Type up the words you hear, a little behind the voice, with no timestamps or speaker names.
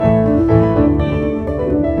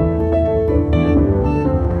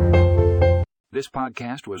This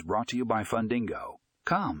podcast was brought to you by Fundingo.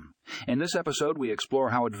 Come. In this episode, we explore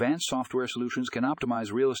how advanced software solutions can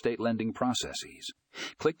optimize real estate lending processes.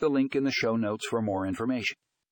 Click the link in the show notes for more information.